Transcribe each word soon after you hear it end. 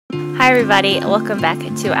Hi everybody, welcome back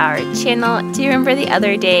to our channel. Do you remember the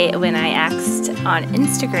other day when I asked on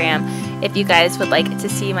Instagram if you guys would like to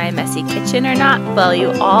see my messy kitchen or not? Well, you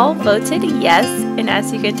all voted yes, and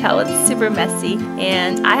as you can tell, it's super messy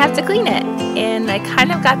and I have to clean it. And I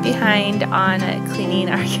kind of got behind on cleaning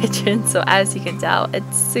our kitchen, so as you can tell,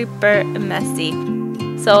 it's super messy.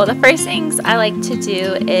 So the first things I like to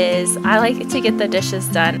do is I like to get the dishes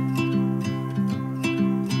done.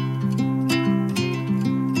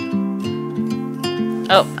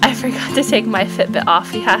 Oh, I forgot to take my Fitbit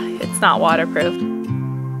off. Yeah, it's not waterproof.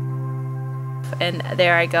 And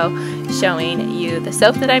there I go, showing you the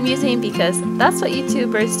soap that I'm using because that's what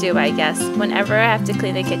YouTubers do, I guess. Whenever I have to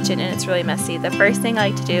clean the kitchen and it's really messy, the first thing I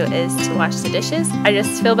like to do is to wash the dishes. I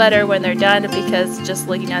just feel better when they're done because just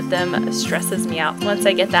looking at them stresses me out. Once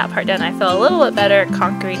I get that part done, I feel a little bit better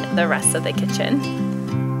conquering the rest of the kitchen.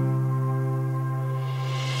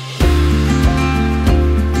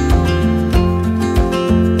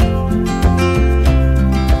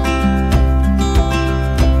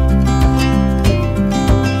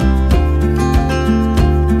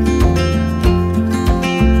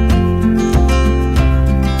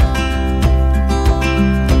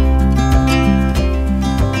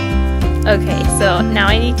 Okay, so now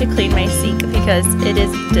I need to clean my sink because it is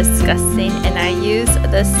disgusting, and I use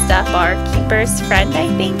the Stuff Bar Keeper's Friend, I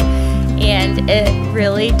think, and it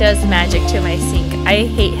really does magic to my sink. I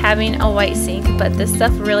hate having a white sink, but this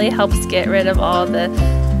stuff really helps get rid of all the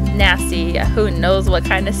nasty, who knows what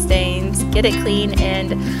kind of stains, get it clean,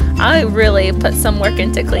 and I really put some work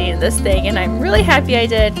into cleaning this thing, and I'm really happy I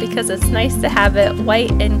did because it's nice to have it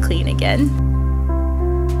white and clean again.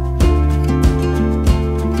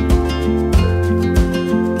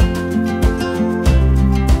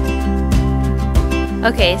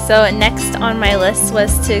 Okay, so next on my list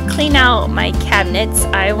was to clean out my cabinets.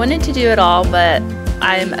 I wanted to do it all, but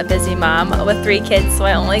I'm a busy mom with 3 kids, so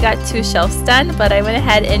I only got 2 shelves done, but I went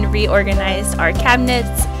ahead and reorganized our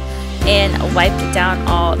cabinets and wiped down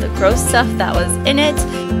all the gross stuff that was in it.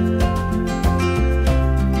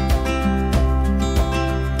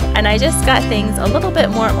 And I just got things a little bit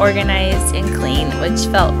more organized and clean, which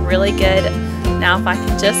felt really good. Now if I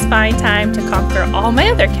can just find time to conquer all my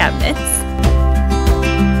other cabinets.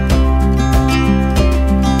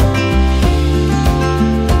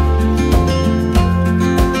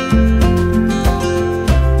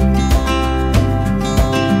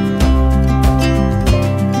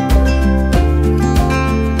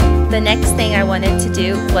 The next thing I wanted to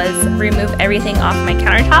do was remove everything off my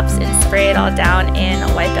countertops and spray it all down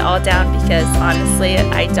and wipe it all down because honestly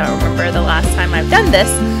I don't remember the last time I've done this.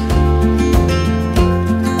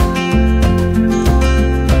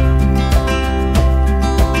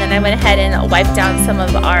 Then I went ahead and wiped down some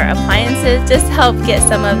of our appliances just to help get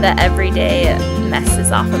some of the everyday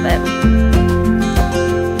messes off of it.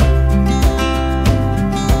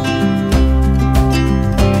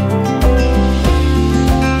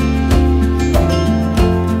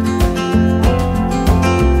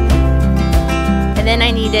 Then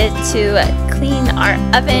I needed to clean our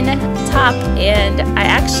oven top, and I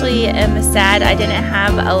actually am sad I didn't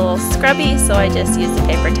have a little scrubby, so I just used a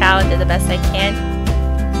paper towel and did the best I can.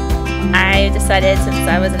 I decided since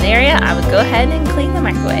I was in the area, I would go ahead and clean the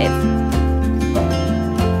microwave.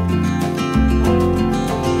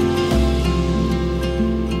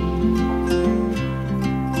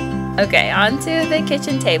 Okay, onto the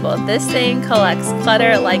kitchen table. This thing collects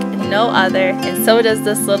clutter like no other, and so does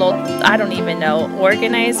this little, I don't even know,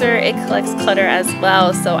 organizer. It collects clutter as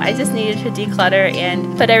well, so I just needed to declutter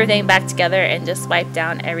and put everything back together and just wipe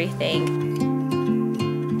down everything.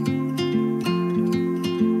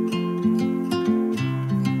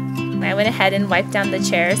 I went ahead and wiped down the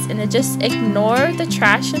chairs, and just ignore the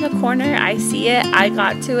trash in the corner. I see it, I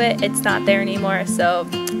got to it, it's not there anymore, so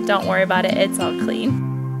don't worry about it, it's all clean.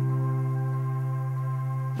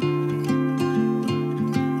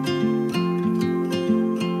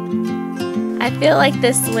 I feel like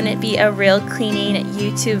this wouldn't be a real cleaning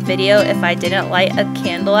YouTube video if I didn't light a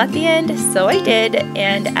candle at the end, so I did,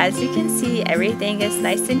 and as you can see everything is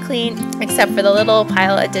nice and clean except for the little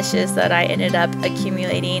pile of dishes that I ended up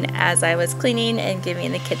accumulating as I was cleaning and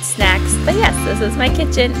giving the kids snacks. But yes, this is my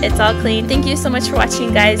kitchen, it's all clean. Thank you so much for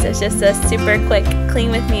watching, guys. It's just a super quick clean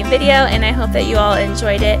with me video, and I hope that you all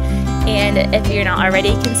enjoyed it. And if you're not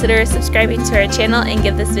already, consider subscribing to our channel and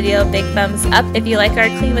give this video a big thumbs up if you like our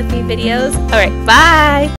Clean With Me videos. Alright, bye!